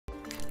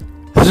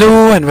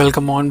Hello and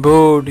welcome on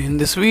board. In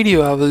this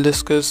video I will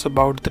discuss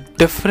about the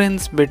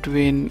difference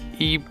between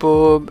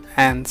EPIRB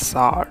and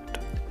SART.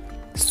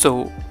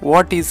 So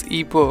what is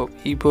EPIRB?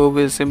 EPIRB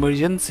is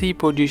Emergency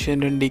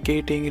Position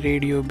Indicating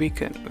Radio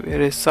Beacon,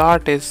 whereas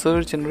SART is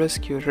Search and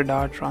Rescue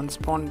Radar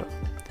Transponder.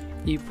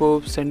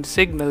 EPIRB sends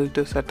signal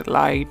to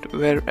satellite,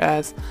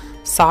 whereas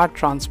SART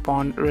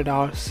transpond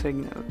radar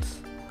signals.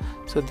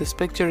 So this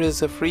picture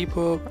is of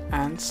EPIRB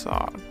and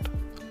SART.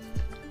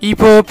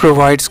 EPIRB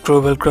provides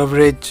global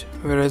coverage,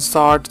 whereas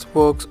SART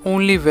works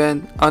only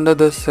when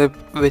another ship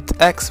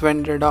with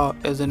X-band radar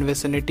is in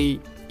vicinity.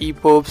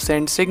 EPIRB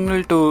sends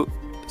signal to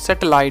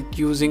satellite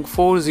using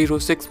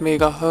 406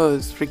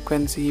 MHz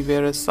frequency,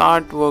 whereas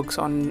SART works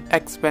on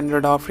X-band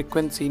radar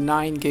frequency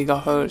 9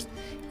 GHz.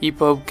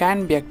 EPIRB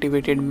can be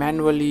activated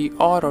manually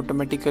or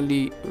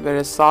automatically,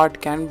 whereas SART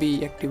can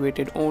be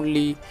activated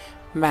only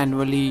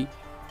manually.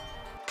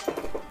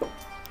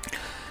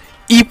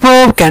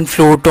 EPIRB can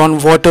float on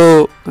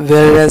water,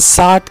 whereas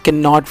SART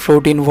cannot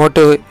float in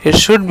water. It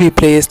should be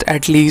placed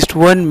at least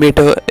 1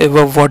 meter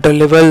above water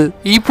level.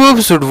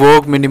 EPIRB should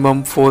work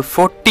minimum for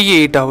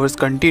 48 hours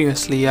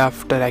continuously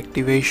after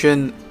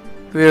activation,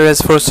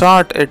 whereas for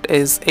SART it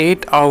is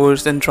 8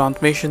 hours in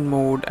transmission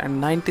mode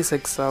and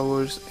 96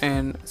 hours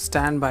in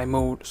standby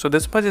mode. So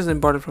this much is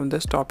important from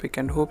this topic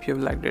and hope you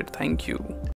have liked it. Thank you.